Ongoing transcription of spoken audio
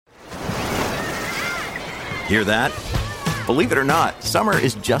Hear that? Believe it or not, summer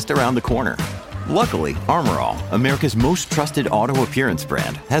is just around the corner. Luckily, Armor All, America's most trusted auto appearance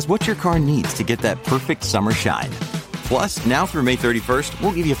brand, has what your car needs to get that perfect summer shine. Plus, now through May 31st,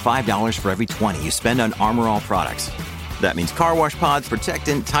 we'll give you $5 for every $20 you spend on Armor All products. That means car wash pods,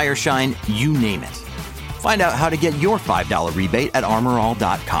 protectant, tire shine, you name it. Find out how to get your $5 rebate at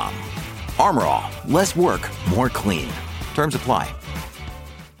armorall.com. Armor All, less work, more clean. Terms apply.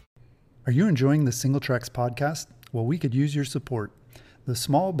 Are you enjoying the Single Tracks podcast? Well, we could use your support. The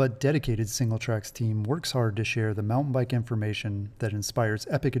small but dedicated Single Tracks team works hard to share the mountain bike information that inspires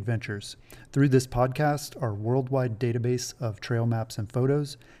epic adventures through this podcast, our worldwide database of trail maps and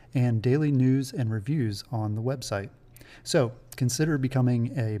photos, and daily news and reviews on the website. So consider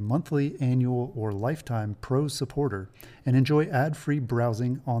becoming a monthly, annual, or lifetime pro supporter and enjoy ad-free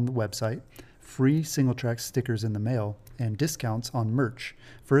browsing on the website, free Single Tracks stickers in the mail, and discounts on merch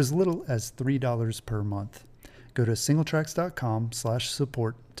for as little as $3 per month. Go to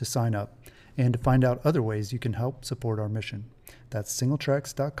singletracks.com/support to sign up and to find out other ways you can help support our mission. That's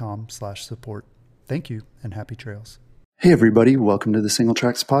singletracks.com/support. Thank you and happy trails. Hey everybody, welcome to the Single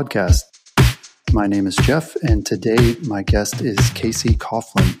Tracks podcast. My name is Jeff, and today my guest is Casey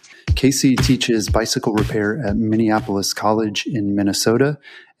Coughlin. Casey teaches bicycle repair at Minneapolis College in Minnesota,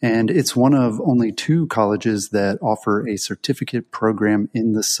 and it's one of only 2 colleges that offer a certificate program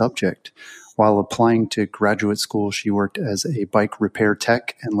in the subject. While applying to graduate school, she worked as a bike repair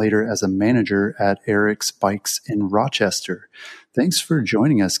tech and later as a manager at Eric's Bikes in Rochester. Thanks for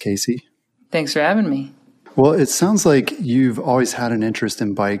joining us, Casey. Thanks for having me. Well, it sounds like you've always had an interest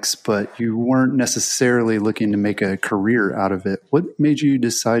in bikes, but you weren't necessarily looking to make a career out of it. What made you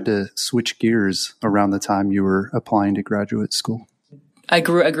decide to switch gears around the time you were applying to graduate school? I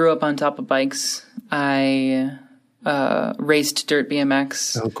grew up on top of bikes. I raced dirt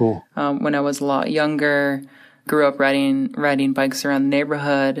BMX. Oh, cool. When I was a lot younger, grew up riding bikes around the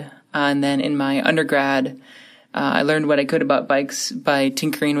neighborhood. And then in my undergrad, I learned what I could about bikes by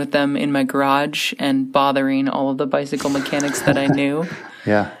tinkering with them in my garage and bothering all of the bicycle mechanics that I knew.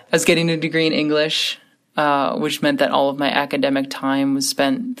 Yeah. I was getting a degree in English, which meant that all of my academic time was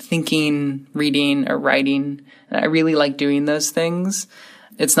spent thinking, reading, or writing. And I really like doing those things.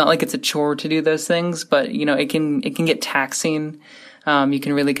 It's not like it's a chore to do those things, but you know, it can get taxing. You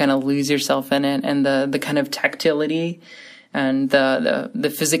can really kind of lose yourself in it, and the kind of tactility and the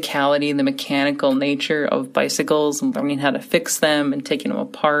physicality and the mechanical nature of bicycles and learning how to fix them and taking them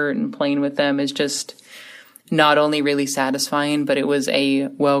apart and playing with them is just not only really satisfying, but it was a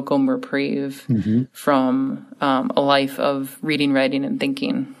welcome reprieve from a life of reading, writing, and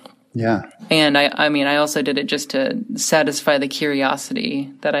thinking. Yeah. And I also did it just to satisfy the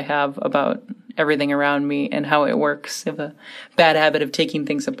curiosity that I have about everything around me and how it works. I have a bad habit of taking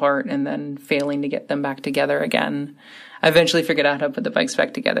things apart and then failing to get them back together again. I eventually figured out how to put the bikes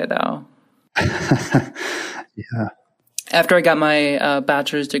back together, though. Yeah. After I got my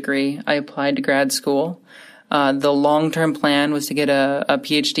bachelor's degree, I applied to grad school. The long-term plan was to get a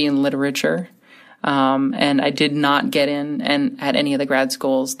PhD in literature. And I did not get in at any of the grad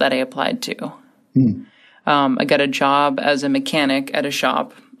schools that I applied to. I got a job as a mechanic at a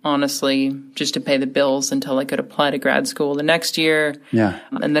shop, honestly, just to pay the bills until I could apply to grad school the next year. Yeah.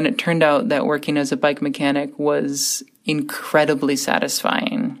 And then it turned out that working as a bike mechanic was incredibly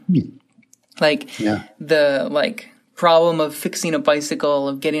satisfying. The problem of fixing a bicycle,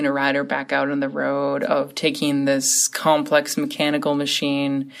 of getting a rider back out on the road, of taking this complex mechanical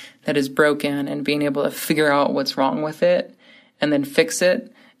machine that is broken and being able to figure out what's wrong with it and then fix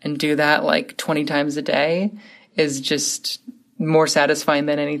it and do that like 20 times a day is just more satisfying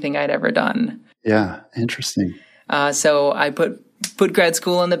than anything I'd ever done. Yeah. Interesting. So I put grad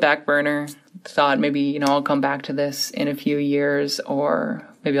school on the back burner, thought maybe, I'll come back to this in a few years, or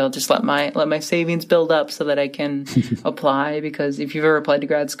maybe I'll just let my savings build up so that I can apply, because if you've ever applied to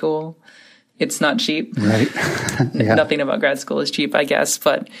grad school, it's not cheap. Right. Yeah. Nothing about grad school is cheap, I guess,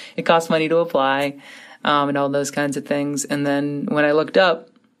 but it costs money to apply, and all those kinds of things. And then when I looked up,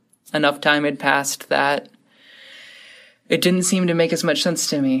 enough time had passed that it didn't seem to make as much sense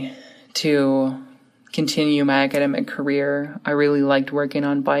to me to continue my academic career. I really liked working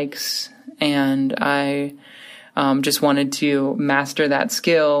on bikes, and I just wanted to master that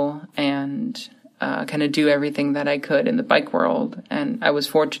skill and kind of do everything that I could in the bike world. And I was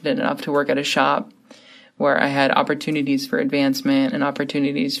fortunate enough to work at a shop where I had opportunities for advancement and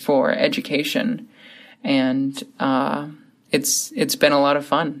opportunities for education. And it's been a lot of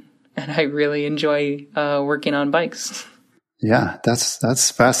fun, and I really enjoy working on bikes. Yeah,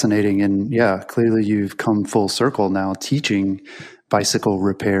 that's fascinating. And yeah, clearly you've come full circle now teaching bicycle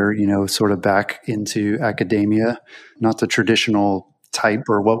repair, sort of back into academia, not the traditional type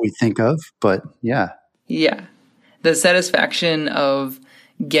or what we think of, but yeah. Yeah. The satisfaction of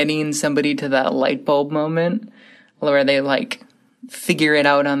getting somebody to that light bulb moment where they like figure it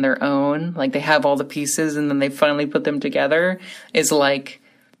out on their own, like they have all the pieces and then they finally put them together, is like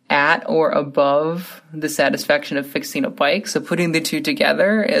at or above the satisfaction of fixing a bike. So putting the two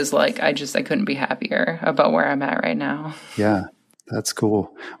together is like, I couldn't be happier about where I'm at right now. Yeah, that's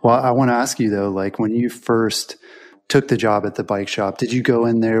cool. Well, I want to ask you though, like when you first took the job at the bike shop, did you go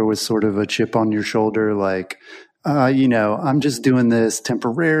in there with sort of a chip on your shoulder, like, I'm just doing this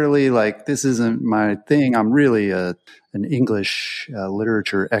temporarily, like this isn't my thing. I'm really an English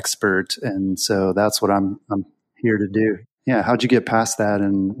literature expert, and so that's what I'm here to do. Yeah, how'd you get past that,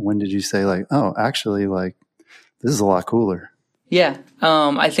 and when did you say like, oh, actually, like this is a lot cooler? Yeah,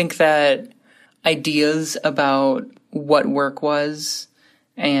 I think that ideas about what work was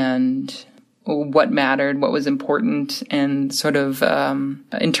and what mattered, what was important, and sort of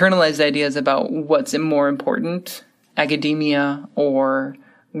internalized ideas about what's more important, academia or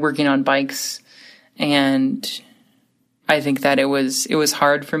working on bikes. And I think that it was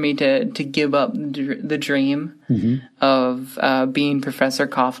hard for me to give up the dream of being Professor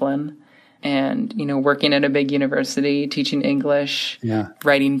Coughlin and, working at a big university, teaching English,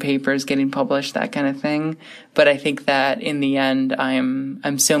 writing papers, getting published, that kind of thing. But I think that in the end,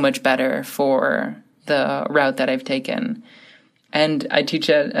 I'm so much better for the route that I've taken. And I teach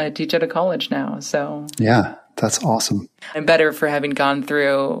at a college now. So yeah, that's awesome. I'm better for having gone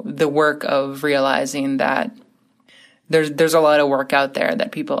through the work of realizing that there's a lot of work out there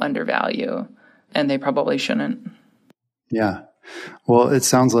that people undervalue, and they probably shouldn't. Yeah. Well, it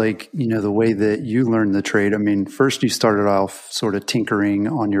sounds like, the way that you learned the trade, I mean, first you started off sort of tinkering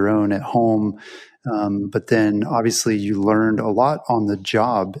on your own at home, but then obviously you learned a lot on the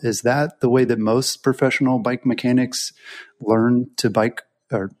job. Is that the way that most professional bike mechanics learn to bike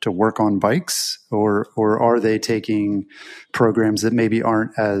or to work on bikes, or are they taking programs that maybe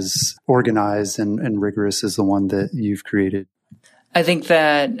aren't as organized and rigorous as the one that you've created? I think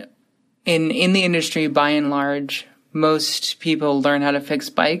that in the industry, by and large, most people learn how to fix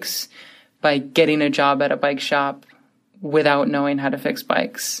bikes by getting a job at a bike shop without knowing how to fix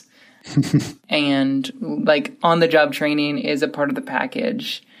bikes. And like on-the-job training is a part of the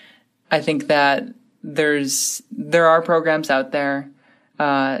package. I think that there are programs out there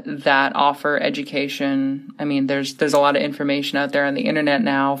that offer education. I mean, there's a lot of information out there on the internet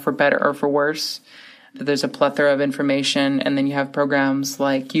now, for better or for worse. There's a plethora of information, and then you have programs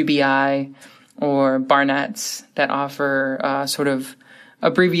like UBI or Barnett's that offer sort of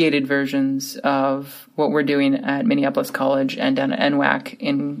abbreviated versions of what we're doing at Minneapolis College and down at NWAC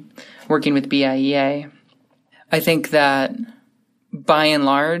in working with BIEA. I think that by and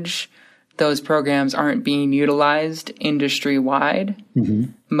large, those programs aren't being utilized industry-wide.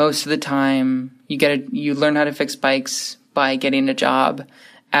 Mm-hmm. Most of the time, you learn how to fix bikes by getting a job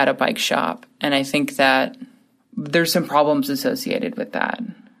at a bike shop. And I think that there's some problems associated with that,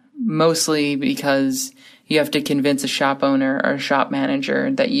 mostly because you have to convince a shop owner or a shop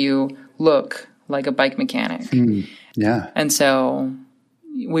manager that you look like a bike mechanic. Yeah. And so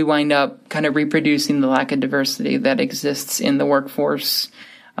we wind up kind of reproducing the lack of diversity that exists in the workforce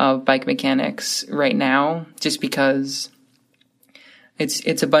of bike mechanics right now, just because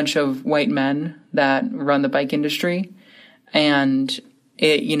it's a bunch of white men that run the bike industry, and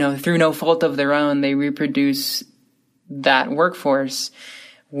it, through no fault of their own, they reproduce that workforce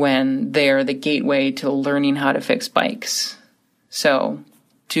when they're the gateway to learning how to fix bikes. So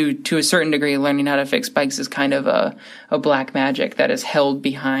to a certain degree, learning how to fix bikes is kind of a black magic that is held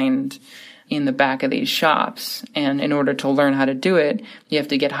behind in the back of these shops. And in order to learn how to do it, you have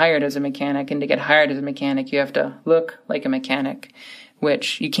to get hired as a mechanic. And to get hired as a mechanic, you have to look like a mechanic,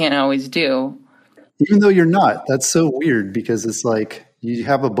 which you can't always do. Even though you're not. That's so weird, because it's like you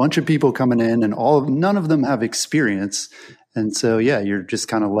have a bunch of people coming in and none of them have experience. And so, yeah, you're just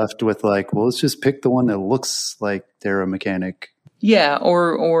kind of left with like, well, let's just pick the one that looks like they're a mechanic. Yeah,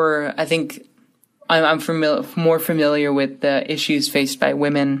 or I think I'm more familiar with the issues faced by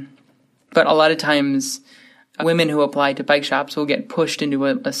women. But a lot of times, women who apply to bike shops will get pushed into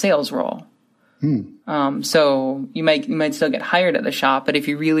a sales role. So you might still get hired at the shop, but if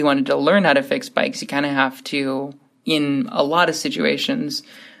you really wanted to learn how to fix bikes, you kind of have to, in a lot of situations,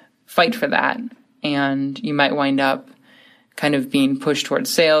 fight for that. And you might wind up kind of being pushed towards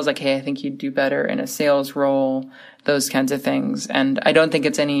sales, like, hey, I think you'd do better in a sales role, those kinds of things. And I don't think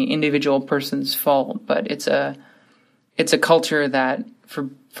it's any individual person's fault, but it's a culture that,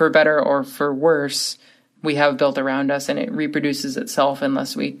 for better or for worse, we have built around us, and it reproduces itself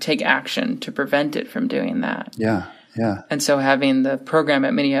unless we take action to prevent it from doing that. Yeah. Yeah. And so having the program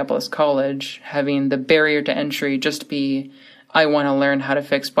at Minneapolis College, having the barrier to entry just be, I want to learn how to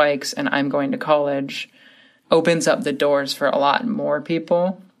fix bikes and I'm going to college, opens up the doors for a lot more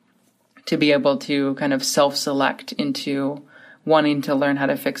people to be able to kind of self-select into wanting to learn how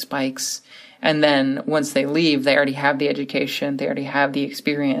to fix bikes. And then once they leave, they already have the education, they already have the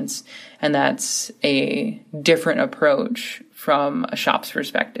experience. And that's a different approach from a shop's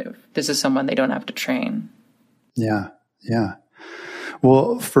perspective. This is someone they don't have to train. Yeah. Yeah.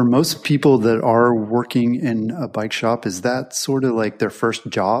 Well, for most people that are working in a bike shop, is that sort of like their first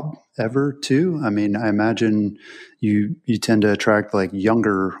job ever too? I mean, I imagine you tend to attract like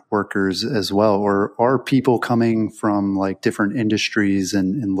younger workers as well, or are people coming from like different industries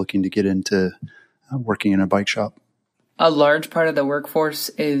and looking to get into working in a bike shop? A large part of the workforce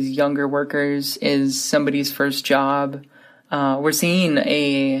is younger workers, is somebody's first job. We're seeing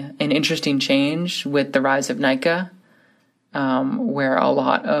an interesting change with the rise of NICA, where a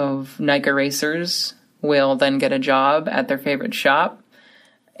lot of NICA racers will then get a job at their favorite shop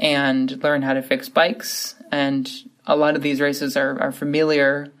and learn how to fix bikes. And a lot of these races are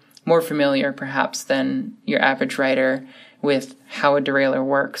more familiar perhaps than your average rider with how a derailleur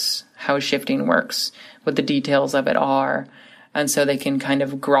works, how shifting works, what the details of it are. And so they can kind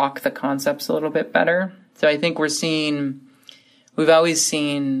of grok the concepts a little bit better. So I think we've always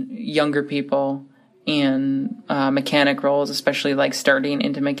seen younger people in mechanic roles, especially like starting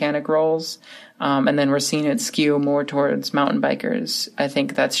into mechanic roles. And then we're seeing it skew more towards mountain bikers. I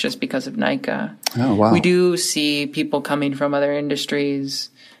think that's just because of NICA. Oh, wow. We do see people coming from other industries,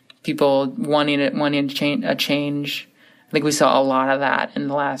 people wanting a change. I think we saw a lot of that in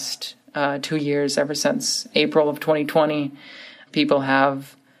the last 2 years, ever since April of 2020. People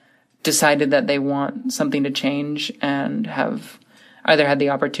have decided that they want something to change and have either had the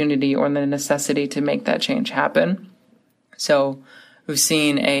opportunity or the necessity to make that change happen. So we've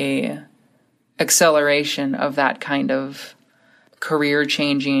seen a acceleration of that kind of career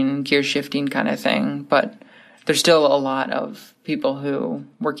changing, gear shifting kind of thing. But there's still a lot of people who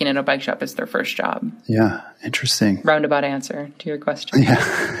working in a bike shop is their first job. Yeah. Interesting. Roundabout answer to your question.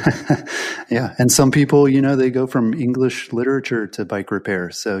 Yeah. Yeah. And some people, they go from English literature to bike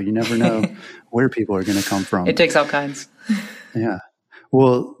repair. So you never know where people are going to come from. It takes all kinds. Yeah.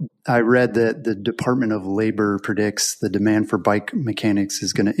 Well, I read that the Department of Labor predicts the demand for bike mechanics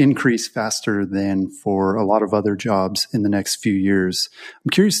is going to increase faster than for a lot of other jobs in the next few years. I'm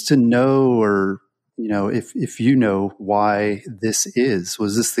curious to know, or if you know why this is.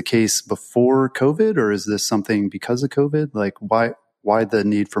 Was this the case before COVID, or is this something because of COVID? Like, why the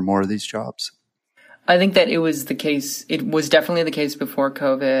need for more of these jobs? I think that it was the case. It was definitely the case before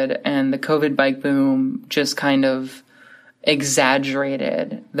COVID, and the COVID bike boom just kind of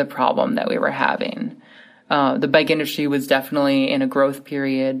exaggerated the problem that we were having. The bike industry was definitely in a growth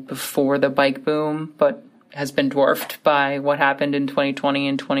period before the bike boom, but has been dwarfed by what happened in 2020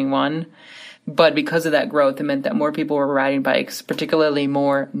 and 21. But because of that growth, it meant that more people were riding bikes, particularly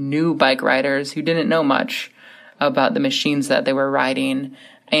more new bike riders who didn't know much about the machines that they were riding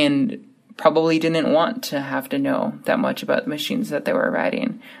and probably didn't want to have to know that much about the machines that they were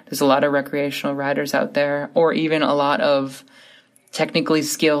riding. There's a lot of recreational riders out there, or even a lot of technically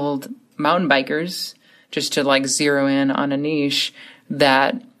skilled mountain bikers, just to like zero in on a niche,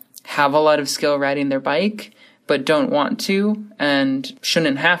 that have a lot of skill riding their bike, but don't want to and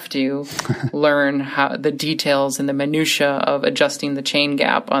shouldn't have to learn how the details and the minutia of adjusting the chain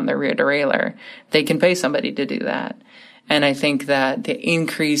gap on the rear derailleur. They can pay somebody to do that. And I think that the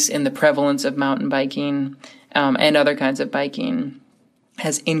increase in the prevalence of mountain biking and other kinds of biking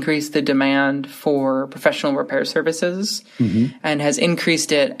has increased the demand for professional repair services and has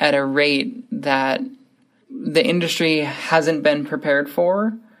increased it at a rate that the industry hasn't been prepared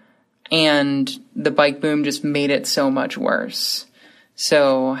for. And the bike boom just made it so much worse.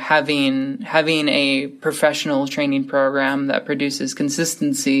 So having a professional training program that produces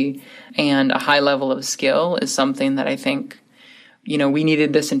consistency and a high level of skill is something that I think, we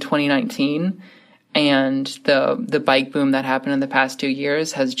needed this in 2019. And the bike boom that happened in the past 2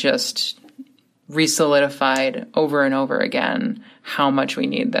 years has just re-solidified over and over again how much we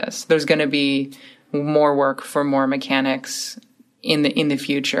need this. There's going to be more work for more mechanics in the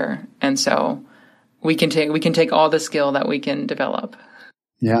future. And so we can take all the skill that we can develop.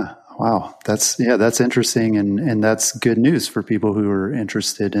 Yeah. Wow. That's interesting. And that's good news for people who are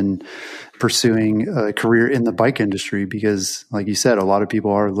interested in pursuing a career in the bike industry, because like you said, a lot of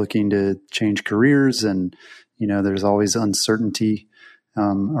people are looking to change careers and, there's always uncertainty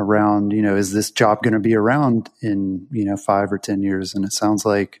around, is this job going to be around in, 5 or 10 years? And it sounds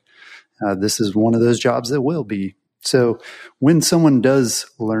like this is one of those jobs that will be. So when someone does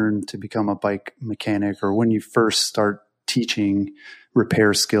learn to become a bike mechanic, or when you first start teaching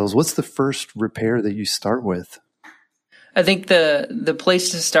repair skills, what's the first repair that you start with? I think the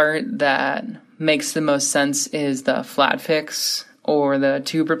place to start that makes the most sense is the flat fix or the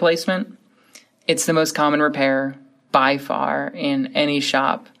tube replacement. It's the most common repair by far in any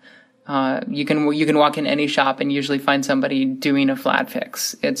shop. You can walk in any shop and usually find somebody doing a flat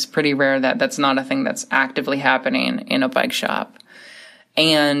fix. It's pretty rare that that's not a thing that's actively happening in a bike shop.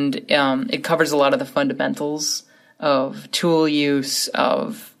 And it covers a lot of the fundamentals of tool use,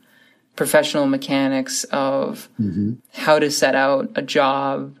 of professional mechanics, of how to set out a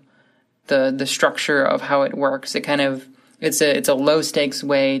job, the structure of how it works. It's a low stakes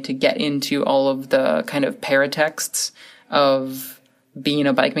way to get into all of the kind of paratexts of being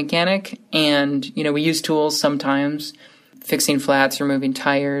a bike mechanic. And, we use tools sometimes, fixing flats, removing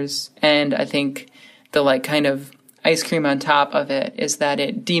tires. And I think the kind of ice cream on top of it is that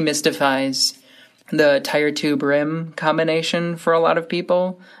it demystifies the tire tube rim combination for a lot of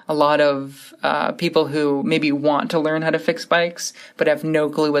people. A lot of people who maybe want to learn how to fix bikes but have no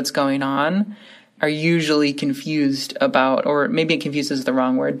clue what's going on are usually confused about, or maybe confused is the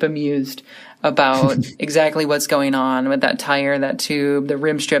wrong word, bemused about exactly what's going on with that tire, that tube, the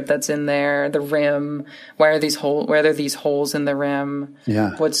rim strip that's in there, the rim. Why are these holes in the rim?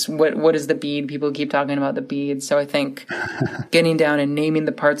 Yeah. What is the bead? People keep talking about the bead. So I think getting down and naming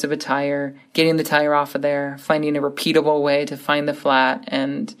the parts of a tire, getting the tire off of there, finding a repeatable way to find the flat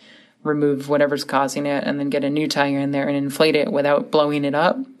and remove whatever's causing it, and then get a new tire in there and inflate it without blowing it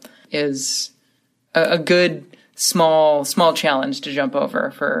up is a good small challenge to jump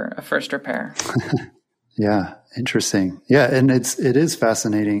over for a first repair. Yeah. Interesting. Yeah. And it is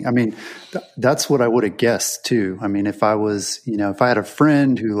fascinating. I mean, that's what I would have guessed too. I mean, if I was, if I had a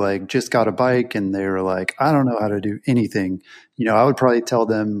friend who just got a bike and they were like, I don't know how to do anything, I would probably tell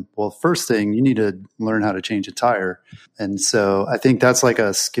them, well, first thing, you need to learn how to change a tire. And so I think that's like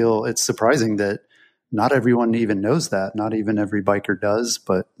a skill. It's surprising that not everyone even knows that. Not even every biker does,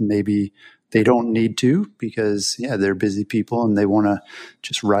 but maybe they don't need to because, they're busy people and they want to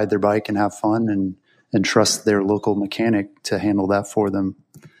just ride their bike and have fun and trust their local mechanic to handle that for them.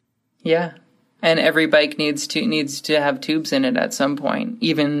 Yeah. And every bike needs to have tubes in it at some point.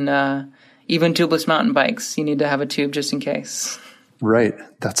 Even tubeless mountain bikes, you need to have a tube just in case. Right.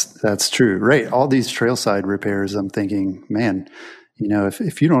 That's true. Right. All these trailside repairs, I'm thinking, man,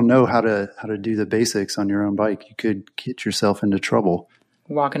 if you don't know how to do the basics on your own bike, you could get yourself into trouble.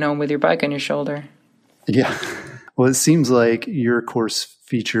 Walking home with your bike on your shoulder. Yeah. Well, it seems like your course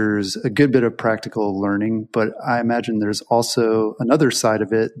features a good bit of practical learning, but I imagine there's also another side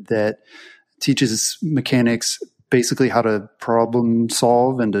of it that teaches mechanics basically how to problem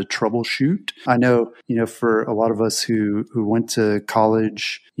solve and to troubleshoot. I know, for a lot of us who went to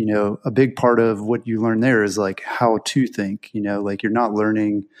college, a big part of what you learn there is how to think, you're not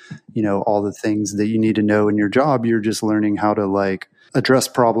learning, all the things that you need to know in your job. You're just learning how to address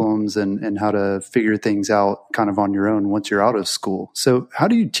problems and how to figure things out kind of on your own once you're out of school. So how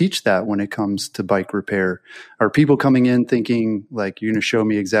do you teach that when it comes to bike repair? Are people coming in thinking you're going to show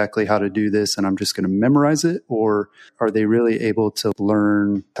me exactly how to do this and I'm just going to memorize it? Or are they really able to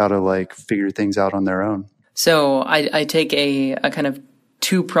learn how to figure things out on their own? So I take a kind of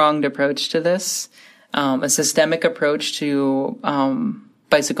two-pronged approach to this, a systemic approach to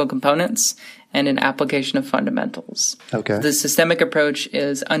bicycle components and an application of fundamentals. Okay. The systemic approach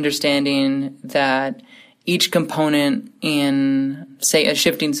is understanding that each component in, say, a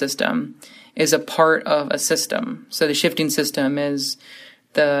shifting system is a part of a system. So the shifting system is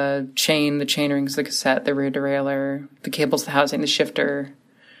the chain rings, the cassette, the rear derailleur, the cables, the housing, the shifter.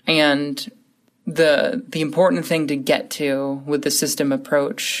 And the important thing to get to with the system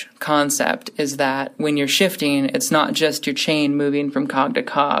approach concept is that when you're shifting, it's not just your chain moving from cog to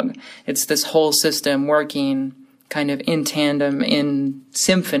cog. It's this whole system working kind of in tandem, in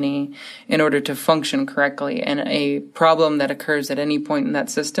symphony, in order to function correctly. And a problem that occurs at any point in that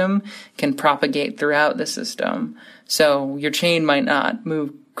system can propagate throughout the system. So your chain might not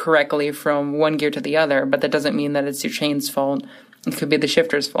move correctly from one gear to the other, but that doesn't mean that it's your chain's fault. It could be the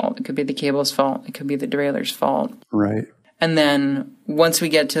shifter's fault. It could be the cable's fault. It could be the derailleur's fault. Right. And then once we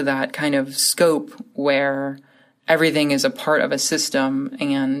get to that kind of scope where everything is a part of a system,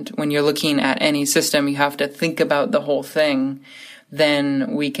 and when you're looking at any system, you have to think about the whole thing,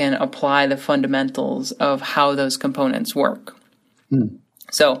 then we can apply the fundamentals of how those components work.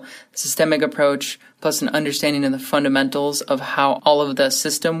 So systemic approach plus an understanding of the fundamentals of how all of the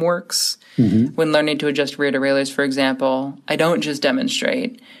system works. When learning to adjust rear derailleurs, for example, I don't just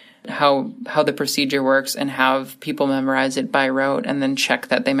demonstrate how the procedure works and have people memorize it by rote and then check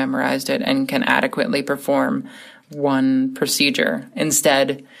that they memorized it and can adequately perform one procedure.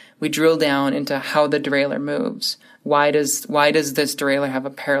 Instead, we drill down into how the derailleur moves. Why does this derailleur have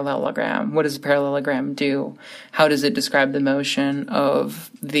a parallelogram? What does a parallelogram do? How does it describe the motion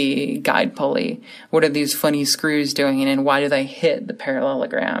of the guide pulley? What are these funny screws doing, and why do they hit the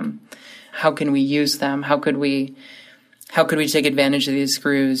parallelogram? How can we use them? How could we take advantage of these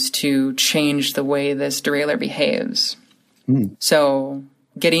screws to change the way this derailleur behaves? So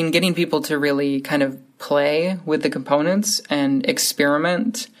getting people to really kind of play with the components and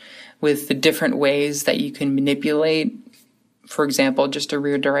experiment with the different ways that you can manipulate, for example, just a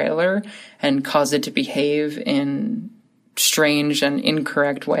rear derailleur and cause it to behave in strange and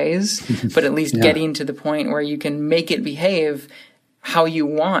incorrect ways, but at least getting to the point where you can make it behave how you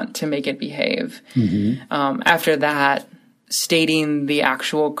want to make it behave. After that, stating the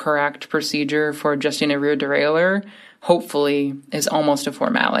actual correct procedure for adjusting a rear derailleur, hopefully, is almost a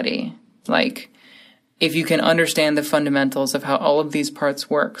formality. Like, if you can understand the fundamentals of how all of these parts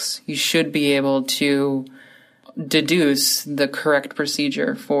works, you should be able to deduce the correct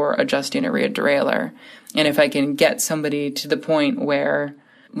procedure for adjusting a rear derailleur. And if I can get somebody to the point where,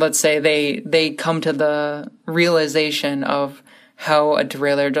 let's say they come to the realization of how a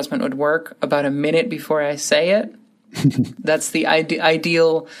derailleur adjustment would work about a minute before I say it, that's the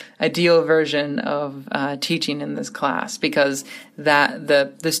ideal version of teaching in this class, because that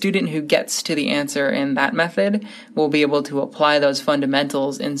the student who gets to the answer in that method will be able to apply those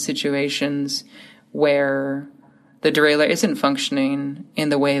fundamentals in situations where the derailleur isn't functioning in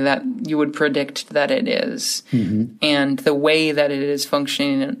the way that you would predict that it is. And the way that it is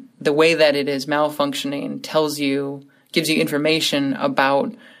functioning, the way that it is malfunctioning gives you information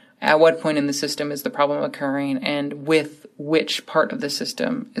about at what point in the system is the problem occurring and with which part of the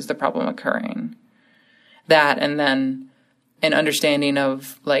system is the problem occurring. That, and then an understanding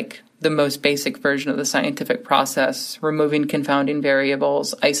of like the most basic version of the scientific process, removing confounding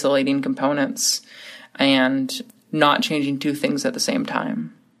variables, isolating components, and not changing two things at the same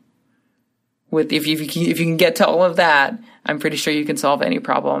time. If you can get to all of that, I'm pretty sure you can solve any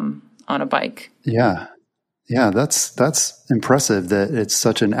problem on a bike. Yeah, that's impressive that it's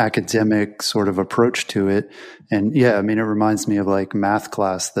such an academic sort of approach to it. And yeah, I mean, it reminds me of like math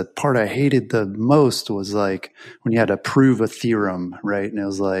class. The part I hated the most was like when you had to prove a theorem, right? And it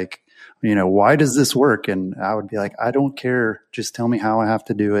was like, why does this work? And I would be like, I don't care. Just tell me how I have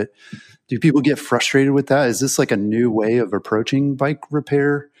to do it. Do people get frustrated with that? Is this like a new way of approaching bike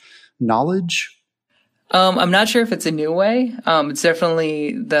repair knowledge? I'm not sure if it's a new way. It's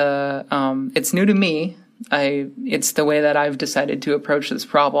definitely it's new to me. It's the way that I've decided to approach this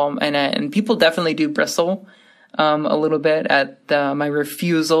problem, and people definitely do bristle a little bit at my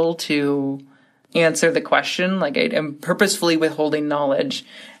refusal to answer the question. Like, I'm purposefully withholding knowledge,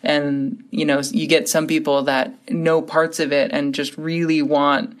 and you get some people that know parts of it and just really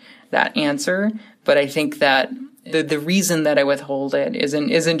want that answer. But I think that the reason that I withhold it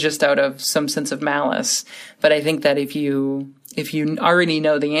isn't just out of some sense of malice, but I think that if you already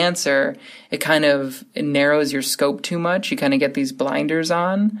know the answer, it narrows your scope too much. You kind of get these blinders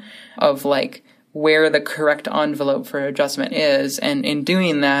on of like where the correct envelope for adjustment is. And in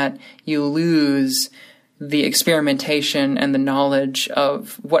doing that, you lose the experimentation and the knowledge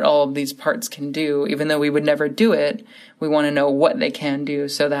of what all of these parts can do. Even though we would never do it, we want to know what they can do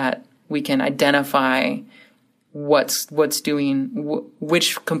so that we can identify what's doing,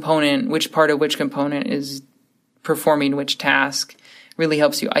 which part of which component is performing which task. Really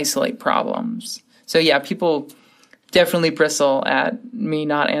helps you isolate problems. So yeah, people definitely bristle at me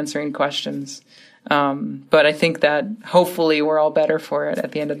not answering questions. But I think that hopefully we're all better for it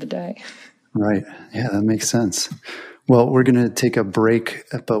at the end of the day. Right. Yeah, that makes sense. Well, we're going to take a break,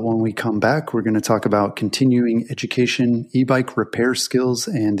 but when we come back, we're going to talk about continuing education, e-bike repair skills,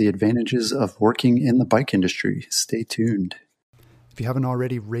 and the advantages of working in the bike industry. Stay tuned. If you haven't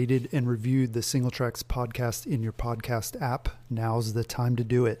already rated and reviewed the Singletracks podcast in your podcast app, now's the time to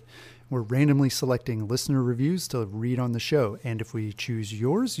do it. We're randomly selecting listener reviews to read on the show, and if we choose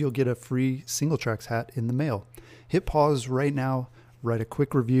yours, you'll get a free Singletracks hat in the mail. Hit pause right now, write a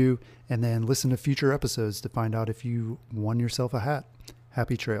quick review, and then listen to future episodes to find out if you won yourself a hat.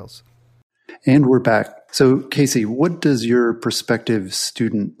 Happy trails. And we're back. So, Casey, what does your prospective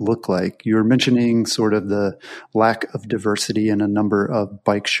student look like? You were mentioning sort of the lack of diversity in a number of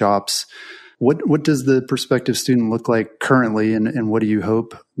bike shops. What does the prospective student look like currently, and what do you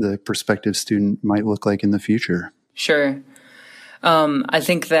hope the prospective student might look like in the future? Sure. I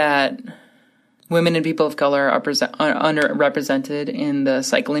think that women and people of color are underrepresented in the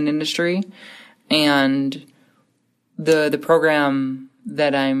cycling industry, and the program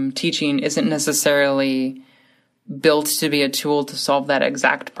that I'm teaching isn't necessarily built to be a tool to solve that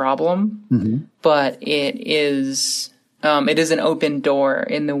exact problem, but it is an open door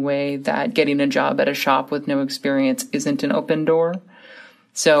in the way that getting a job at a shop with no experience isn't an open door.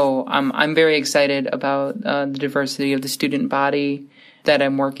 So I'm very excited about the diversity of the student body that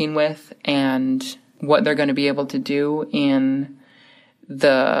I'm working with and what they're going to be able to do in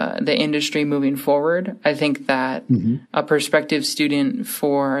the industry moving forward. I think that a prospective student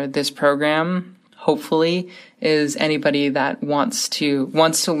for this program, hopefully, is anybody that wants to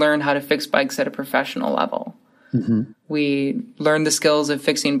learn how to fix bikes at a professional level. We learn the skills of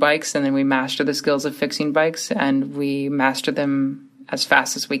fixing bikes, and then we master the skills of fixing bikes, and we master them as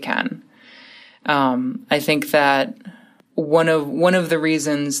fast as we can. I think that one of the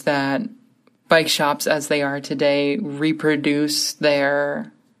reasons that bike shops as they are today reproduce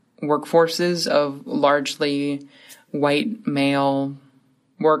their workforces of largely white male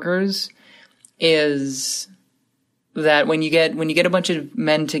workers is that when you get a bunch of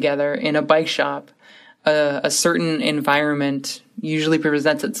men together in a bike shop, a certain environment usually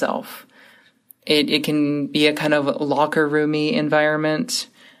presents itself. It can be a kind of locker roomy environment.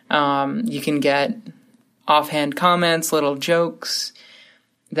 You can get offhand comments, little jokes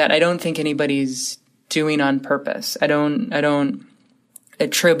that I don't think anybody's doing on purpose. I don't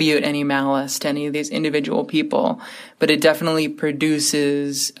attribute any malice to any of these individual people, but it definitely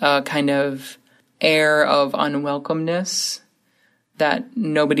produces a kind of air of unwelcomeness that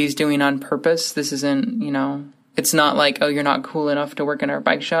nobody's doing on purpose. This isn't, it's not like, oh, you're not cool enough to work in our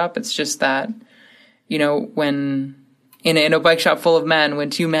bike shop. It's just that, when in a bike shop full of men, when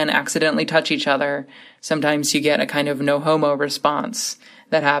two men accidentally touch each other, sometimes you get a kind of no homo response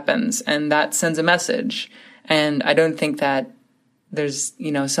that happens, and that sends a message. And I don't think that there's,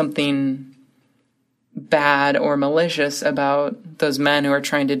 something bad or malicious about those men who are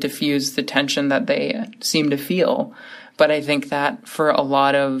trying to diffuse the tension that they seem to feel. But I think that for a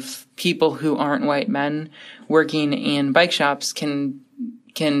lot of people who aren't white men working in bike shops you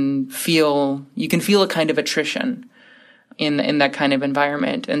can feel a kind of attrition in that kind of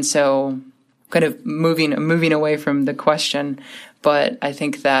environment. And so kind of moving away from the question, but I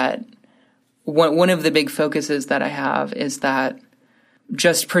think that one of the big focuses that I have is that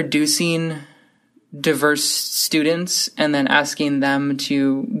just producing diverse students and then asking them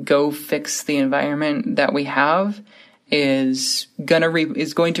to go fix the environment that we have is going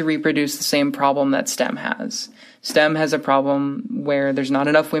to reproduce the same problem that STEM has. STEM has a problem where there's not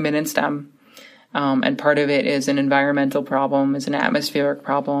enough women in STEM. And part of it is an environmental problem, is an atmospheric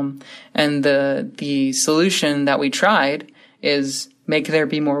problem. And the solution that we tried is make there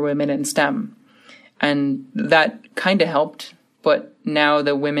be more women in STEM. And that kind of helped, but now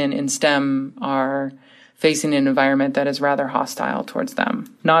the women in STEM are facing an environment that is rather hostile towards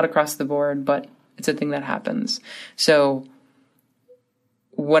them. Not across the board, but it's a thing that happens. So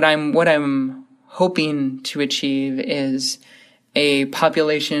what I'm hoping to achieve is a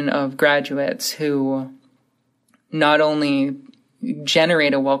population of graduates who not only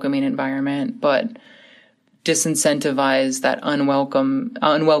generate a welcoming environment, but disincentivize that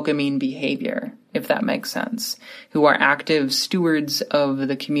unwelcoming behavior, if that makes sense, who are active stewards of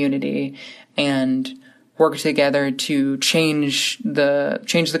the community and work together to change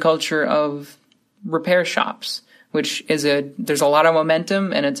the culture of repair shops, which is there's a lot of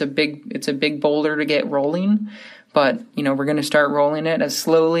momentum, and it's a big boulder to get rolling. But, we're going to start rolling it as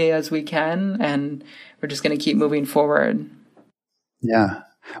slowly as we can, and we're just going to keep moving forward. Yeah.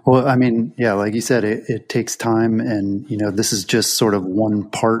 Well, I mean, yeah, like you said, it takes time, and, this is just sort of one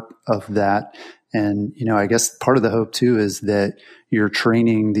part of that. And, I guess part of the hope too is that you're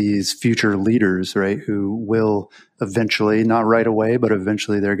training these future leaders, right, who will eventually, not right away, but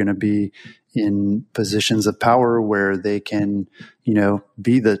eventually they're going to be in positions of power where they can,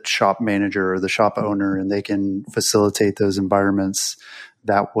 be the shop manager or the shop owner, and they can facilitate those environments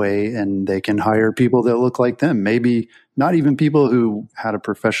that way. And they can hire people that look like them. Maybe not even people who had a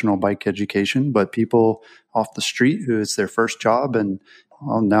professional bike education, but people off the street who it's their first job. And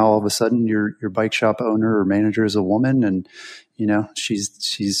now all of a sudden your bike shop owner or manager is a woman, and,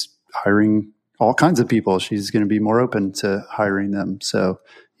 she's hiring all kinds of people. She's going to be more open to hiring them. So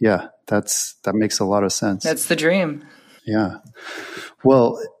yeah, that makes a lot of sense. That's the dream. Yeah.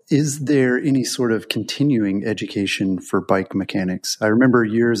 Well, is there any sort of continuing education for bike mechanics? I remember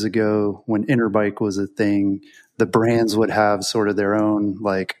years ago when Interbike was a thing, the brands would have sort of their own,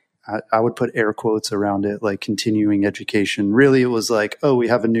 like, I would put air quotes around it, like continuing education. Really, it was like, oh, we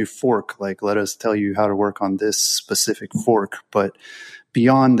have a new fork. Like, let us tell you how to work on this specific fork. But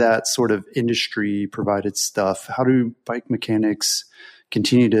beyond that sort of industry provided stuff, how do bike mechanics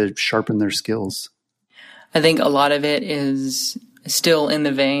continue to sharpen their skills? I think a lot of it is still in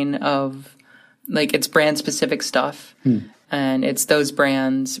the vein of, like, it's brand specific stuff. And it's those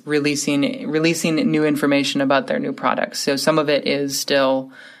brands releasing new information about their new products. So some of it is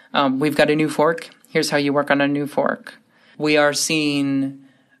still, we've got a new fork. Here's how you work on a new fork. We are seeing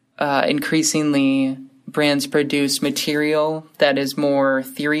increasingly brands produce material that is more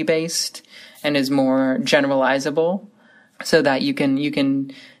theory based and is more generalizable, so that you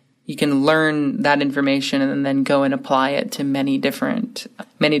can learn that information and then go and apply it to many different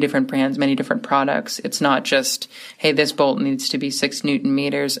brands, many different products. It's not just, hey, this bolt needs to be 6 Newton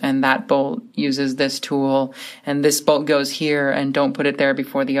meters and that bolt uses this tool and this bolt goes here and don't put it there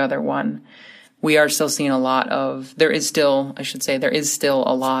before the other one. We are still seeing there is still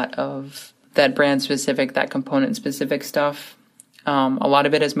a lot of that brand specific, that component specific stuff. A lot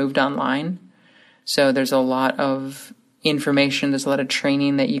of it has moved online. So there's a lot of information, there's a lot of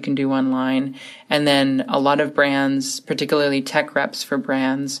training that you can do online. And then a lot of brands, particularly tech reps for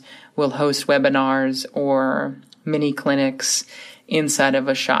brands, will host webinars or mini clinics inside of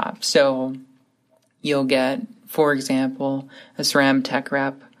a shop. So you'll get, for example, a SRAM tech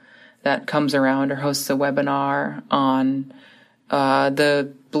rep that comes around or hosts a webinar on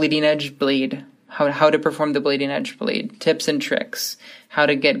the bleeding edge bleed, how to perform the bleeding edge bleed, tips and tricks, how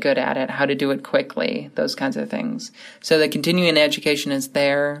to get good at it, how to do it quickly, those kinds of things. So the continuing education is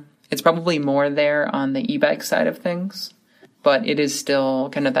there. It's probably more there on the e-bike side of things, but it is still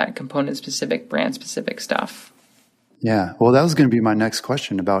kind of that component-specific, brand-specific stuff. Yeah, well, that was going to be my next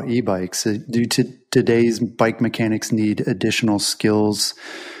question about e-bikes. Do today's bike mechanics need additional skills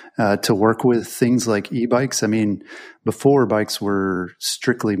to work with things like e-bikes? I mean, before bikes were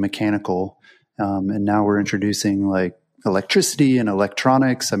strictly mechanical, and now we're introducing like electricity and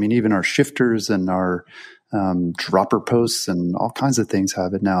electronics. I mean, even our shifters and our dropper posts and all kinds of things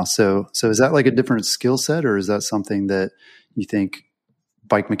have it now. So is that like a different skill set, or is that something that you think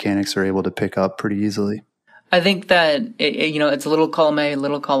bike mechanics are able to pick up pretty easily? I think that, it's a little column A,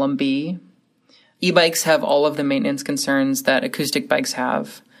 little column B. E-bikes have all of the maintenance concerns that acoustic bikes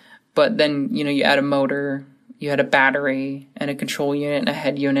have. But then, you add a motor, you add a battery and a control unit and a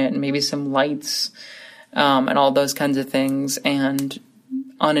head unit and maybe some lights, and all those kinds of things. And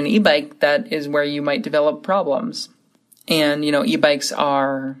on an e-bike, that is where you might develop problems. And, e-bikes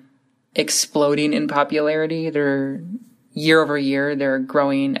are exploding in popularity. They're year over year, they're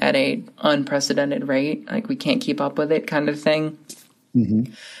growing at a unprecedented rate. Like, we can't keep up with it kind of thing.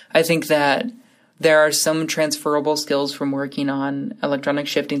 Mm-hmm. I think that there are some transferable skills from working on electronic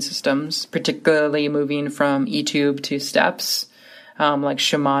shifting systems, particularly moving from E-tube to steps, like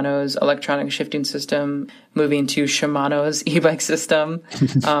Shimano's electronic shifting system, moving to Shimano's e-bike system.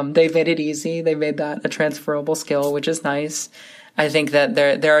 They've made it easy. They made that a transferable skill, which is nice. I think that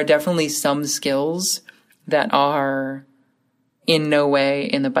there are definitely some skills that are in no way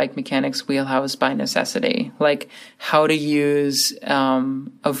in the bike mechanics wheelhouse by necessity, like how to use a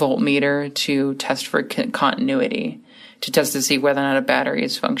voltmeter to test for continuity, to test to see whether or not a battery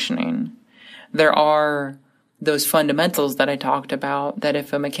is functioning. There are those fundamentals that I talked about that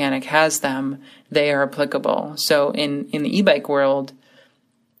if a mechanic has them, they are applicable. So in the e-bike world,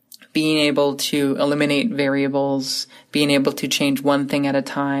 being able to eliminate variables, being able to change one thing at a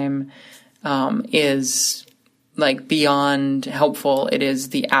time is like beyond helpful. It is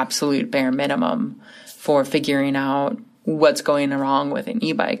the absolute bare minimum for figuring out what's going wrong with an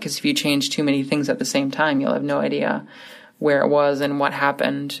e-bike. Because if you change too many things at the same time, you'll have no idea where it was and what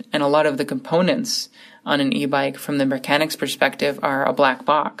happened. And a lot of the components on an e-bike from the mechanics perspective are a black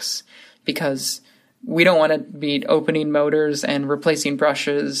box, because we don't want to be opening motors and replacing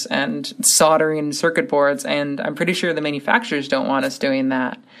brushes and soldering circuit boards. And I'm pretty sure the manufacturers don't want us doing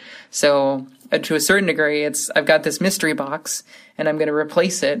that. So to a certain degree, I've got this mystery box and I'm going to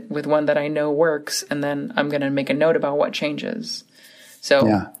replace it with one that I know works. And then I'm going to make a note about what changes.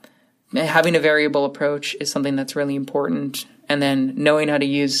 So having a variable approach is something that's really important. And then knowing how to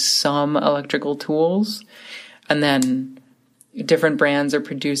use some electrical tools. And then different brands are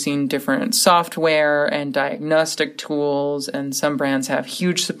producing different software and diagnostic tools. And some brands have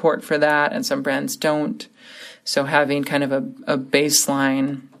huge support for that and some brands don't. So having kind of a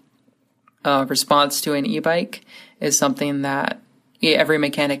baseline response to an e-bike is something that every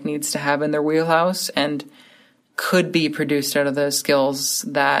mechanic needs to have in their wheelhouse and could be produced out of those skills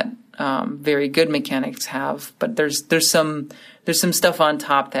that very good mechanics have. But there's some stuff on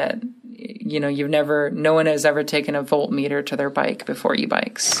top that, no one has ever taken a voltmeter to their bike before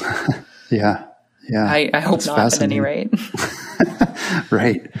e-bikes. Yeah. I hope not, at any rate.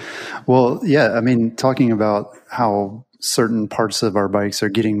 Right. Well, yeah, I mean, talking about how certain parts of our bikes are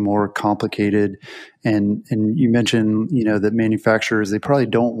getting more complicated, and you mentioned, that manufacturers, they probably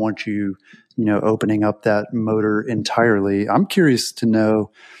don't want you, opening up that motor entirely. I'm curious to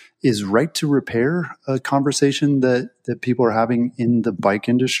know, is right to repair a conversation that people are having in the bike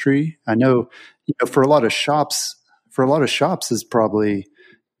industry? I know, for a lot of shops is probably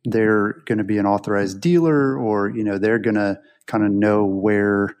they're going to be an authorized dealer, or, they're going to kind of know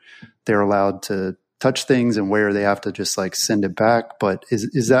where they're allowed to touch things and where they have to just like send it back. But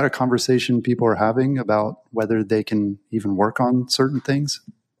is that a conversation people are having about whether they can even work on certain things?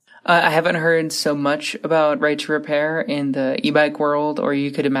 I haven't heard so much about right to repair in the e-bike world, or you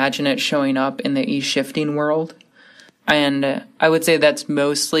could imagine it showing up in the e-shifting world. And I would say that's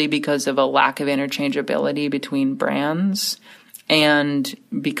mostly because of a lack of interchangeability between brands and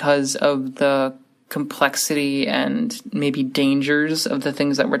because of the complexity and maybe dangers of the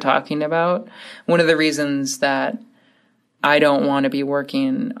things that we're talking about. One of the reasons that I don't want to be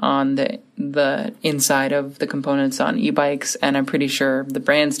working on the inside of the components on e-bikes, and I'm pretty sure the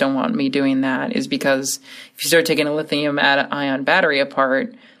brands don't want me doing that, is because if you start taking a lithium-ion battery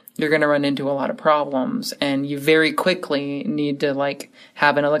apart, you're going to run into a lot of problems, and you very quickly need to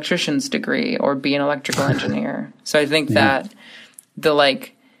have an electrician's degree or be an electrical engineer. So I think that the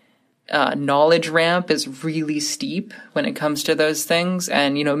knowledge ramp is really steep when it comes to those things.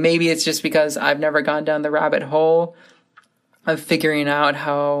 And, maybe it's just because I've never gone down the rabbit hole of figuring out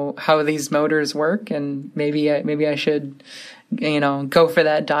how these motors work. And maybe I should, go for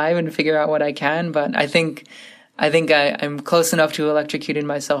that dive and figure out what I can. But I think I'm close enough to electrocuting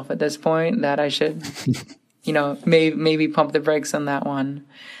myself at this point that I should, maybe pump the brakes on that one.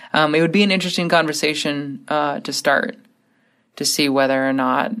 It would be an interesting conversation, to start, to see whether or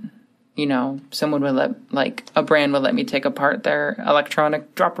not, someone would a brand would let me take apart their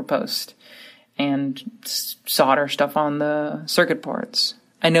electronic dropper post and solder stuff on the circuit boards.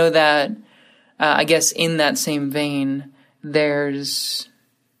 I know that, I guess in that same vein, there's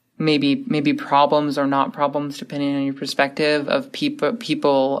maybe problems or not problems, depending on your perspective, of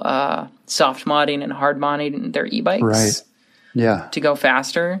people soft modding and hard modding their e-bikes. Right. Yeah. To go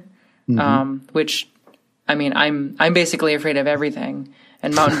faster. Mm-hmm. Which, I mean, I'm basically afraid of everything.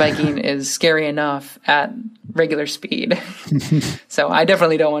 And mountain biking is scary enough at regular speed. So I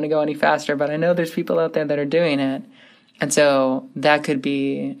definitely don't want to go any faster, but I know there's people out there that are doing it. And so that could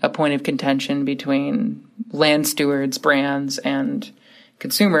be a point of contention between land stewards, brands, and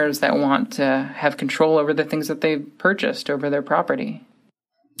consumers that want to have control over the things that they've purchased over their property.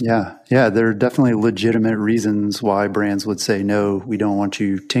 Yeah. There are definitely legitimate reasons why brands would say, no, we don't want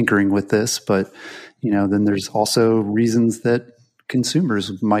you tinkering with this. But, then there's also reasons that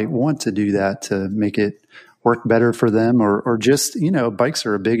consumers might want to do that to make it work better for them, or just, bikes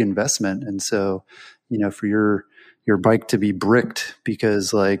are a big investment. And so, for your bike to be bricked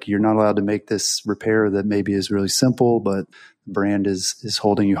because you're not allowed to make this repair that maybe is really simple, but the brand is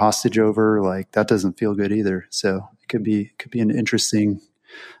holding you hostage over, that doesn't feel good either. So it could be an interesting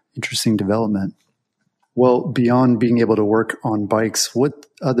development. Well, beyond being able to work on bikes, what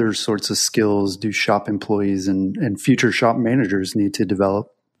other sorts of skills do shop employees and future shop managers need to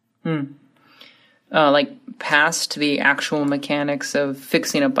develop? Past the actual mechanics of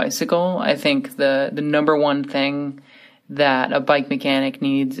fixing a bicycle, I think the number one thing that a bike mechanic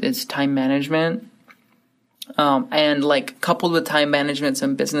needs is time management. And coupled with time management,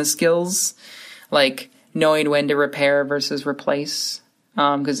 some business skills, knowing when to repair versus replace.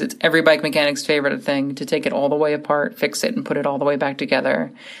 Because it's every bike mechanic's favorite thing to take it all the way apart, fix it, and put it all the way back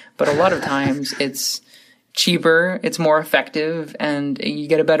together. But a lot of times it's cheaper, it's more effective, and you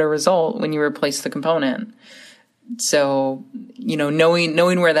get a better result when you replace the component. So,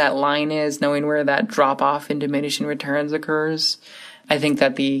 knowing where that line is, knowing where that drop off in diminishing returns occurs, I think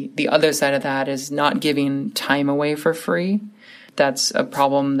that the other side of that is not giving time away for free. That's a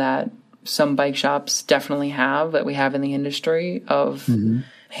problem that some bike shops definitely have, that we have in the industry, of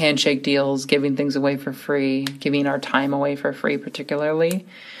handshake deals, giving things away for free, giving our time away for free particularly,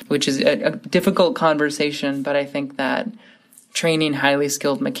 which is a difficult conversation. But I think that training highly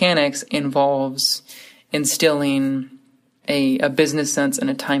skilled mechanics involves instilling a business sense and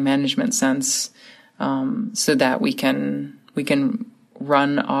a time management sense, so that we can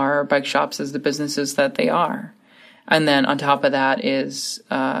run our bike shops as the businesses that they are. And then on top of that is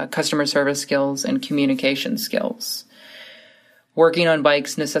customer service skills and communication skills. Working on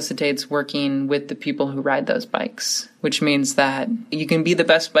bikes necessitates working with the people who ride those bikes, which means that you can be the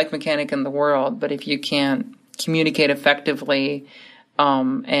best bike mechanic in the world, but if you can't communicate effectively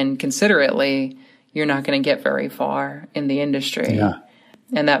and considerately, you're not going to get very far in the industry. Yeah.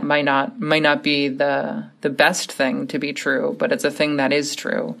 And that might not be the best thing to be true, but it's a thing that is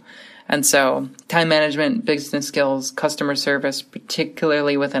true. And so time management, business skills, customer service,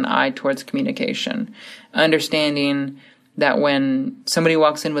 particularly with an eye towards communication, understanding that when somebody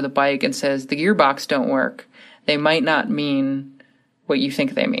walks in with a bike and says the gearbox don't work, they might not mean what you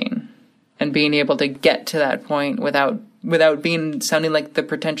think they mean. And being able to get to that point without sounding like the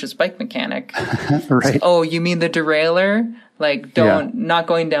pretentious bike mechanic. Right. Oh, you mean the derailleur? Like, not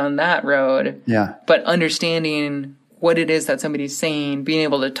going down that road. Yeah. But understanding what it is that somebody's saying, being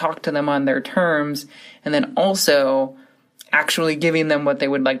able to talk to them on their terms, and then also actually giving them what they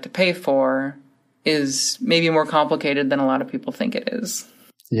would like to pay for is maybe more complicated than a lot of people think it is.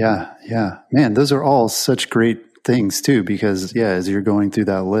 Yeah. Yeah. Man, those are all such great things too, because as you're going through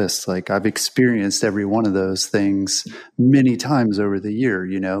that list, like I've experienced every one of those things many times over the year,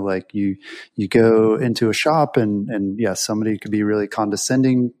 like you go into a shop and somebody could be really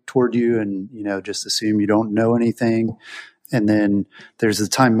condescending toward you and, just assume you don't know anything. And then there's the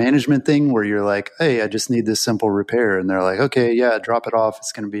time management thing where you're like, hey, I just need this simple repair. And they're like, okay, yeah, drop it off.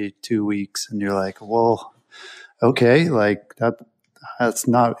 It's going to be 2 weeks. And you're like, well, okay, like that's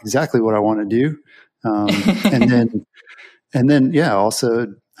not exactly what I want to do. And then,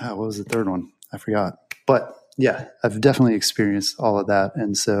 also, what was the third one? I forgot. But yeah, I've definitely experienced all of that.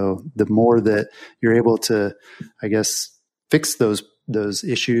 And so the more that you're able to, I guess, fix those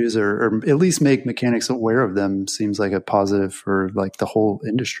issues or at least make mechanics aware of them seems like a positive for like the whole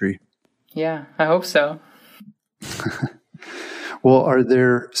industry. Yeah, I hope so. Well, are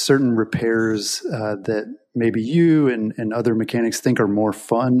there certain repairs that maybe you and other mechanics think are more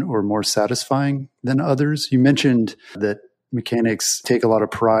fun or more satisfying than others? You mentioned that mechanics take a lot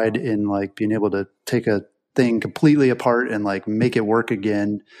of pride in like being able to take a thing completely apart and like make it work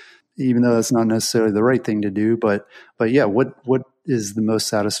again, even though that's not necessarily the right thing to do. But yeah, what is the most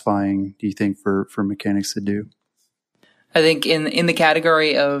satisfying, do you think, for mechanics to do? I think in the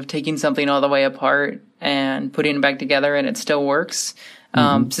category of taking something all the way apart and putting it back together and it still works,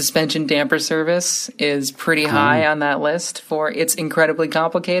 suspension damper service is pretty high on that list for it's incredibly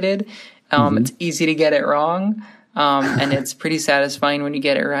complicated. It's easy to get it wrong. And it's pretty satisfying when you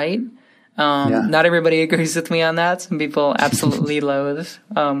get it right. Not everybody agrees with me on that. Some people absolutely loathe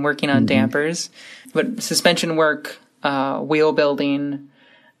working on dampers, but suspension work, wheel building,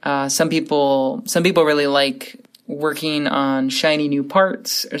 some people really like working on shiny new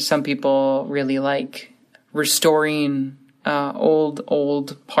parts, or some people really like restoring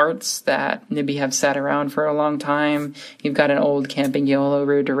old parts that maybe have sat around for a long time. You've got an old Camping YOLO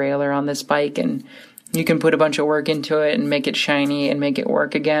rear derailleur on this bike, and you can put a bunch of work into it and make it shiny and make it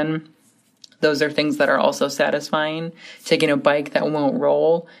work again. Those are things that are also satisfying. Taking a bike that won't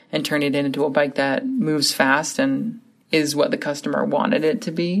roll and turning it into a bike that moves fast and is what the customer wanted it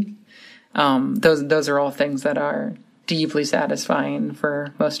to be. Those are all things that are deeply satisfying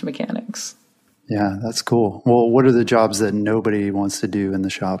for most mechanics. Yeah, that's cool. Well, what are the jobs that nobody wants to do in the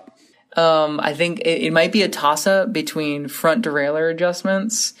shop? I think it might be a toss-up between front derailleur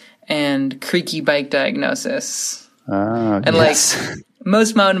adjustments and creaky bike diagnosis. And yes. Like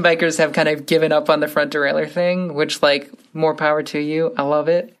most mountain bikers have kind of given up on the front derailleur thing, which like more power to you. I love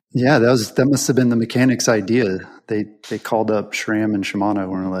it. Yeah, that must have been the mechanic's idea. They called up SRAM and Shimano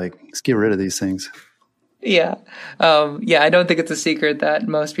and were like, let's get rid of these things. Yeah. I don't think it's a secret that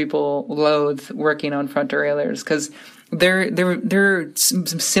most people loathe working on front derailleurs because they're some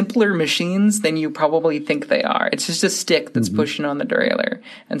simpler machines than you probably think they are. It's just a stick that's pushing on the derailleur.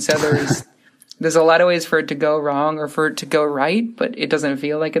 And so there's a lot of ways for it to go wrong or for it to go right, but it doesn't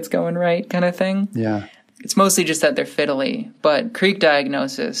feel like it's going right kind of thing. Yeah. It's mostly just that they're fiddly, but creak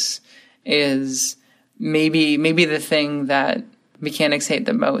diagnosis is maybe the thing that mechanics hate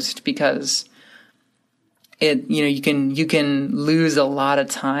the most because you can lose a lot of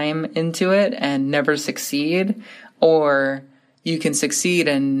time into it and never succeed, or you can succeed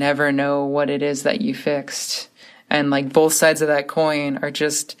and never know what it is that you fixed. And like both sides of that coin are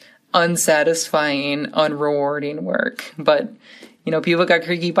just unsatisfying, unrewarding work. But people got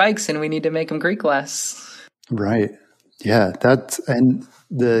creaky bikes and we need to make them creak less. Right. Yeah. And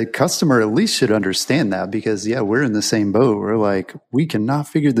the customer at least should understand that because we're in the same boat. We're like, we cannot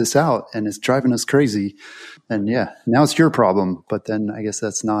figure this out and it's driving us crazy. And now it's your problem. But then I guess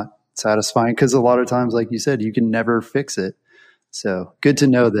that's not satisfying because a lot of times, like you said, you can never fix it. So good to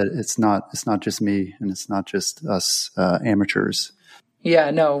know that it's not just me and it's not just us amateurs.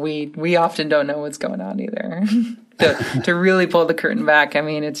 Yeah, no, we often don't know what's going on either. to really pull the curtain back, I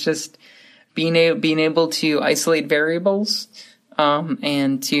mean, it's just being able to isolate variables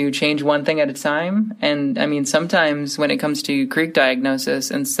and to change one thing at a time. And I mean, sometimes when it comes to creak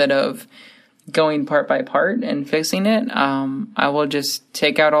diagnosis, instead of going part by part and fixing it, I will just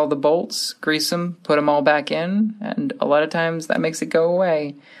take out all the bolts, grease them, put them all back in, and a lot of times that makes it go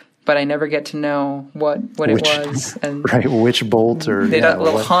away. But I never get to know what it was. And right, which bolt or...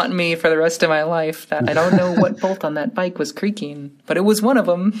 It'll haunt me for the rest of my life that I don't know what bolt on that bike was creaking, but it was one of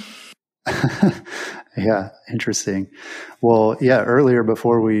them. Yeah, interesting. Well, yeah, earlier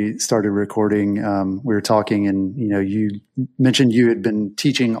before we started recording, we were talking and, you mentioned you had been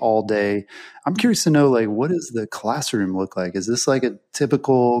teaching all day. I'm curious to know, like, what does the classroom look like? Is this like a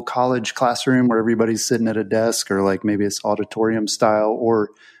typical college classroom where everybody's sitting at a desk, or like maybe it's auditorium style,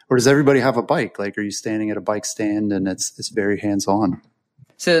 or does everybody have a bike? Like, are you standing at a bike stand and it's very hands-on?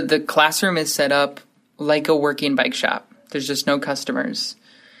 So the classroom is set up like a working bike shop. There's just no customers.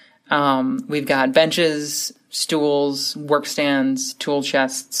 We've got benches, stools, work stands, tool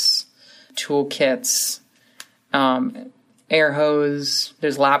chests, tool kits, air hose.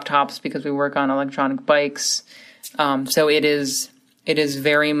 There's laptops because we work on electronic bikes. So it is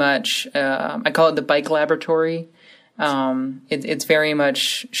very much, I call it the bike laboratory. It's very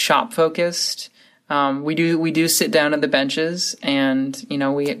much shop focused. We do sit down at the benches and,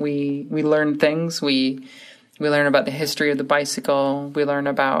 we learn things. We learn about the history of the bicycle. We learn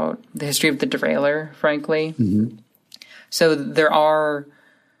about the history of the derailleur, frankly. Mm-hmm. So there are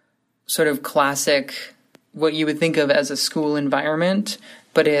sort of classic, what you would think of as a school environment,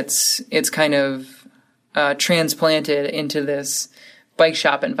 but it's kind of transplanted into this bike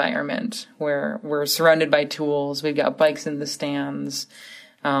shop environment where we're surrounded by tools. We've got bikes in the stands,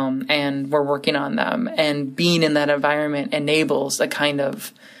 and we're working on them. And being in that environment enables a kind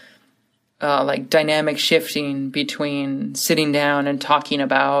of like dynamic shifting between sitting down and talking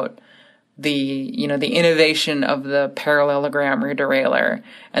about the innovation of the parallelogram rear derailleur,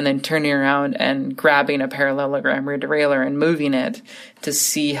 and then turning around and grabbing a parallelogram rear derailleur and moving it to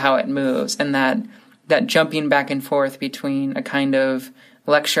see how it moves. And that jumping back and forth between a kind of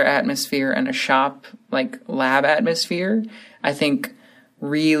lecture atmosphere and a shop, like lab atmosphere, I think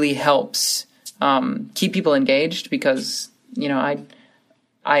really helps keep people engaged because,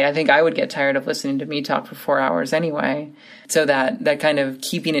 I think I would get tired of listening to me talk for 4 hours anyway. So that kind of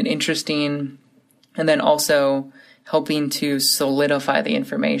keeping it interesting, and then also helping to solidify the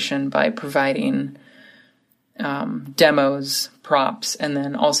information by providing demos, props, and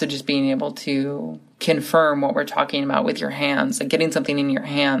then also just being able to confirm what we're talking about with your hands. Like getting something in your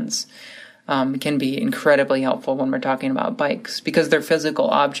hands can be incredibly helpful when we're talking about bikes because they're physical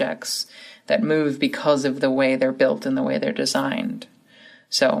objects that move because of the way they're built and the way they're designed.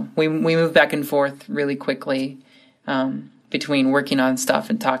 So we move back and forth really quickly between working on stuff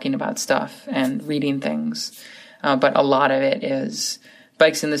and talking about stuff and reading things. But a lot of it is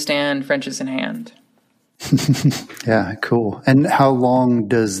bikes in the stand, Frenches in hand. Yeah, cool. And how long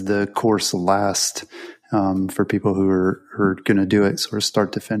does the course last for people who are going to do it sort of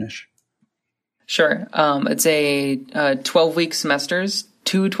start to finish? Sure. It's a 12-week semesters,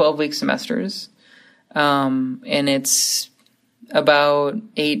 2 12-week semesters. And it's about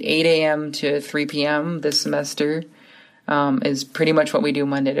 8 a.m. to 3 p.m. this semester is pretty much what we do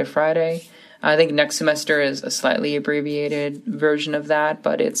Monday to Friday. I think next semester is a slightly abbreviated version of that,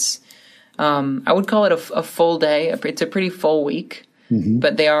 but it's I would call it a full day. It's a pretty full week,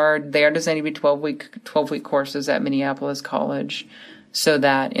 but they are designed to be 12-week courses at Minneapolis College, so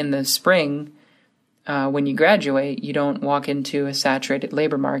that in the spring, when you graduate, you don't walk into a saturated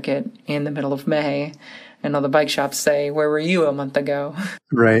labor market in the middle of May. And all the bike shops say, "Where were you a month ago?"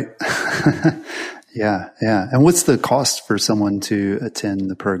 Right. Yeah. And what's the cost for someone to attend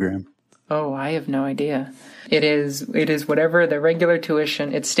the program? Oh, I have no idea. It is whatever the regular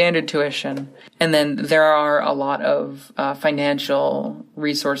tuition, it's standard tuition. And then there are a lot of financial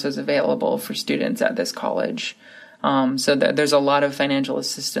resources available for students at this college. So there's a lot of financial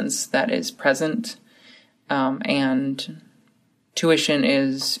assistance that is present. And tuition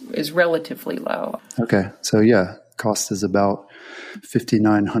is relatively low. Okay. So yeah, cost is about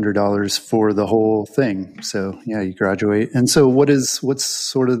 $5,900 for the whole thing. So yeah, you graduate. And so what's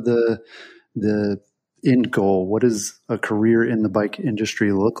sort of the end goal? What does a career in the bike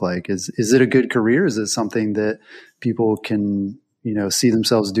industry look like? Is it a good career? Is it something that people can, see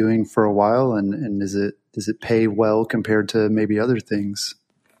themselves doing for a while? And does it pay well compared to maybe other things?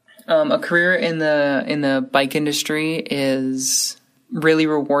 A career in the bike industry is really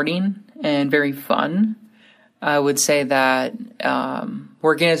rewarding and very fun. I would say that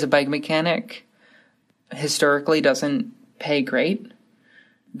working as a bike mechanic historically doesn't pay great.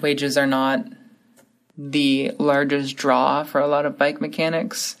 Wages are not the largest draw for a lot of bike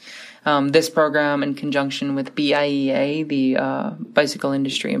mechanics. This program, in conjunction with BIEA, the Bicycle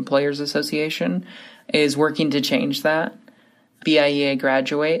Industry Employers Association, is working to change that. BIEA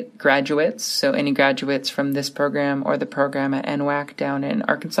graduates, so any graduates from this program or the program at NWAC down in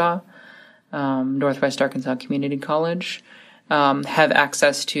Arkansas, Northwest Arkansas Community College, have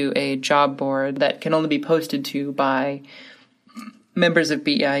access to a job board that can only be posted to by members of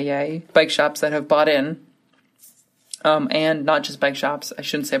BIEA, bike shops that have bought in, and not just bike shops, I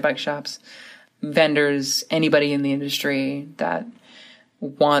shouldn't say bike shops, vendors, anybody in the industry that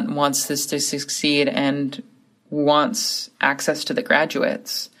wants this to succeed and wants access to the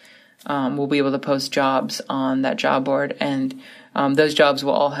graduates will be able to post jobs on that job board, and those jobs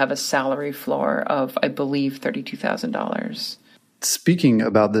will all have a salary floor of, I believe, $32,000. Speaking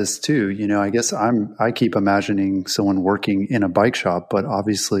about this too, I guess I keep imagining someone working in a bike shop, but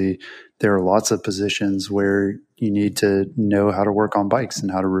obviously there are lots of positions where you need to know how to work on bikes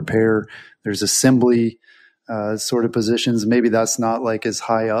and how to repair. There's assembly sort of positions. Maybe that's not like as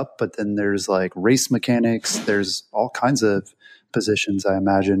high up, but then there's like race mechanics. There's all kinds of positions, I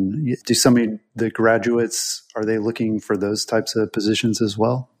imagine. Do some of the graduates, are they looking for those types of positions as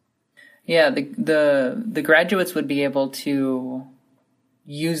well? Yeah, the graduates would be able to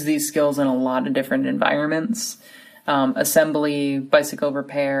use these skills in a lot of different environments. Assembly, bicycle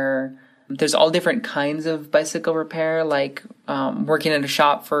repair. There's all different kinds of bicycle repair, like working in a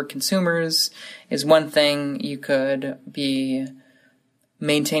shop for consumers is one thing. You could be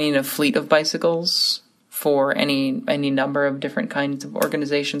maintaining a fleet of bicycles for any number of different kinds of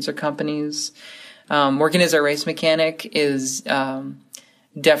organizations or companies. Working as a race mechanic is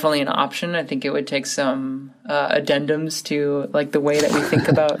definitely an option. I think it would take some addendums to like the way that we think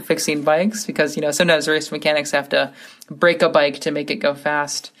about fixing bikes, because sometimes race mechanics have to break a bike to make it go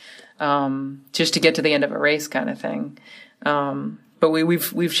fast, just to get to the end of a race, kind of thing. But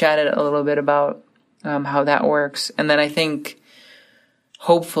we've chatted a little bit about how that works, and then I think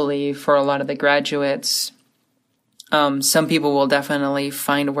hopefully for a lot of the graduates, some people will definitely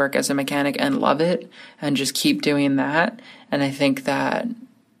find work as a mechanic and love it and just keep doing that. And I think that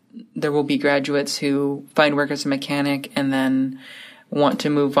there will be graduates who find work as a mechanic and then want to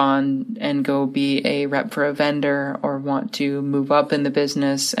move on and go be a rep for a vendor, or want to move up in the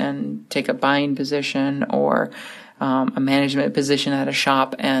business and take a buying position or a management position at a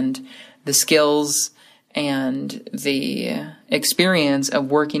shop. And the skills and the experience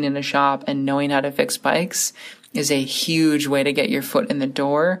of working in a shop and knowing how to fix bikes is a huge way to get your foot in the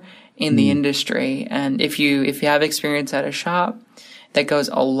door in the industry. And if you have experience at a shop, that goes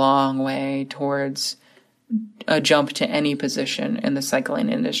a long way towards a jump to any position in the cycling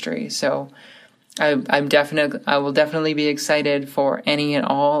industry. So I will definitely be excited for any and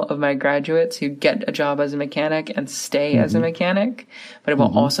all of my graduates who get a job as a mechanic and stay as a mechanic. But I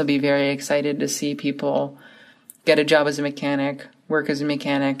will also be very excited to see people get a job as a mechanic, work as a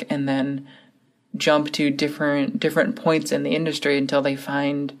mechanic, and then jump to different points in the industry until they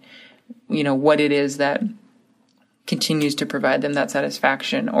find, what it is that continues to provide them that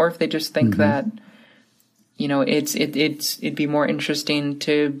satisfaction. Or if they just think that, it'd be more interesting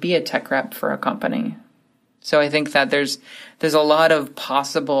to be a tech rep for a company. So I think that there's a lot of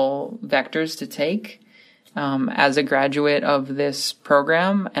possible vectors to take as a graduate of this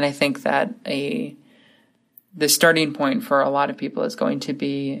program. And I think that the starting point for a lot of people is going to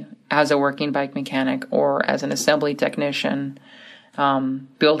be as a working bike mechanic or as an assembly technician,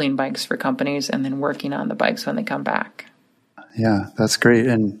 building bikes for companies and then working on the bikes when they come back. Yeah, that's great.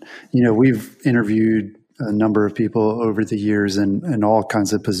 And, we've interviewed a number of people over the years in all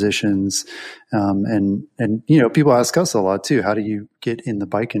kinds of positions. And people ask us a lot too, how do you get in the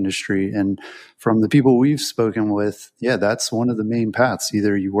bike industry? And from the people we've spoken with, that's one of the main paths.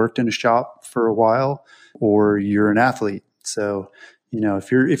 Either you worked in a shop for a while or you're an athlete. So,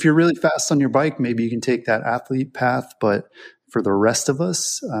 if you're really fast on your bike, maybe you can take that athlete path, but for the rest of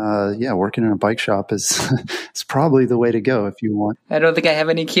us, working in a bike shop is probably the way to go if you want. I don't think I have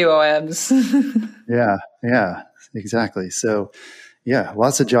any QOMs. Yeah, exactly. So,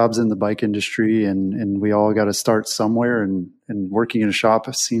 lots of jobs in the bike industry, and we all got to start somewhere. And working in a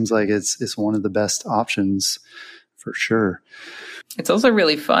shop seems like it's one of the best options for sure. It's also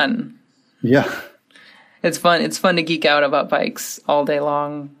really fun. Yeah, it's fun. It's fun to geek out about bikes all day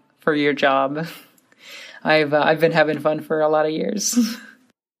long for your job. I've been having fun for a lot of years.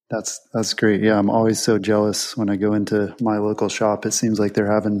 That's great. Yeah, I'm always so jealous when I go into my local shop. It seems like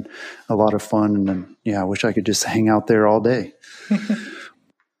they're having a lot of fun, and I wish I could just hang out there all day.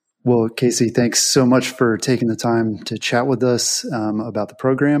 Well, Casey, thanks so much for taking the time to chat with us about the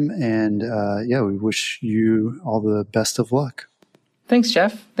program, and we wish you all the best of luck. Thanks,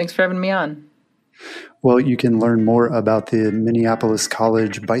 Jeff. Thanks for having me on. Well, you can learn more about the Minneapolis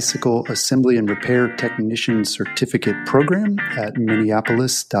College Bicycle Assembly and Repair Technician Certificate Program at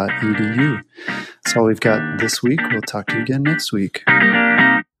minneapolis.edu. That's all we've got this week. We'll talk to you again next week.